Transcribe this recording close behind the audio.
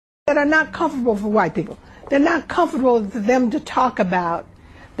that are not comfortable for white people. They're not comfortable for them to talk about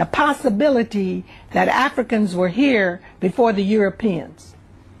the possibility that Africans were here before the Europeans.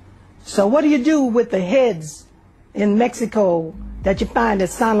 So what do you do with the heads in Mexico that you find at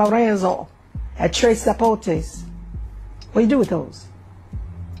San Lorenzo, at Tres Zapotes? What do you do with those?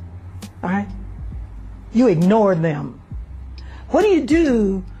 All right? You ignore them. What do you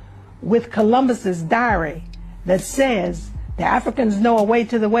do with Columbus's diary that says the Africans know a way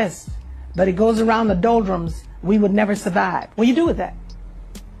to the west, but it goes around the doldrums, we would never survive? What do you do with that?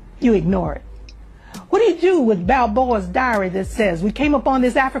 You ignore it. What do you do with Balboa's diary that says we came upon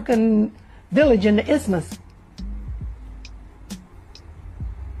this African village in the isthmus?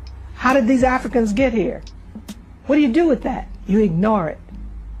 How did these Africans get here? What do you do with that? You ignore it.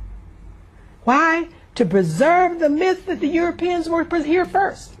 Why? To preserve the myth that the Europeans were here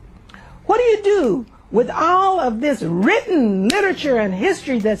first. What do you do with all of this written literature and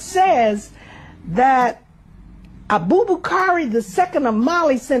history that says that Abubakar II of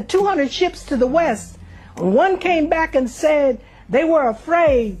Mali sent 200 ships to the west? One came back and said they were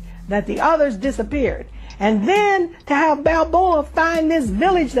afraid that the others disappeared. And then to have Balboa find this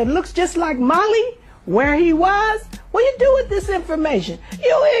village that looks just like Mali, where he was, what do you do with this information?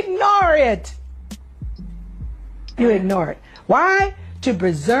 You ignore it. You ignore it. Why? To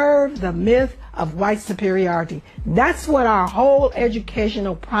preserve the myth of white superiority. That's what our whole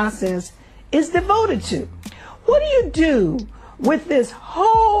educational process is devoted to. What do you do with this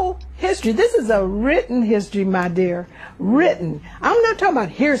whole history? This is a written history, my dear. Written. I'm not talking about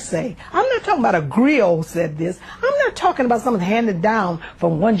hearsay. I'm not talking about a griot said this. I'm not talking about something handed down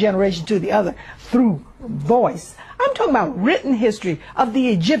from one generation to the other through voice. I'm talking about written history of the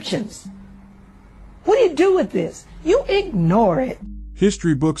Egyptians. What do you do with this? You ignore it.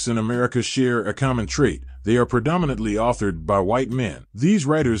 History books in America share a common trait. They are predominantly authored by white men. These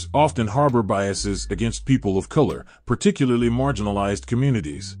writers often harbor biases against people of color, particularly marginalized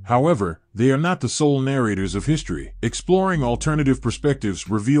communities. However, they are not the sole narrators of history. Exploring alternative perspectives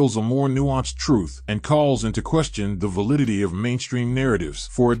reveals a more nuanced truth and calls into question the validity of mainstream narratives.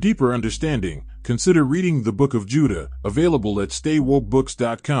 For a deeper understanding, consider reading the Book of Judah, available at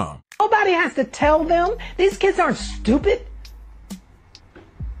StayWokeBooks.com. Nobody has to tell them. These kids aren't stupid.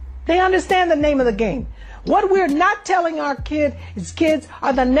 They understand the name of the game. What we're not telling our kids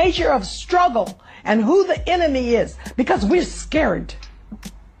are the nature of struggle and who the enemy is, because we're scared.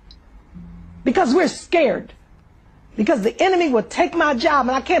 Because we're scared. Because the enemy will take my job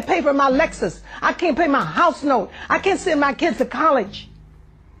and I can't pay for my Lexus. I can't pay my house note. I can't send my kids to college.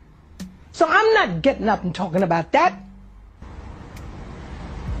 So I'm not getting up and talking about that.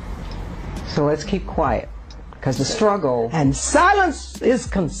 So let's keep quiet, because the struggle... And silence is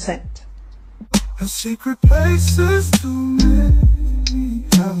consent. A secret places too many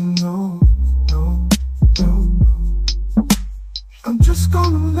have no. I'm just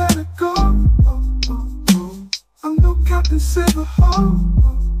gonna let it go. I'm no Captain Silverhawk.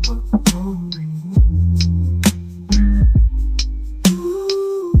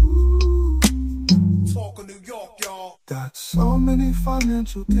 Talk of New York, y'all. Got so many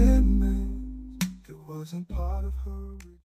financial demands. It wasn't part of her.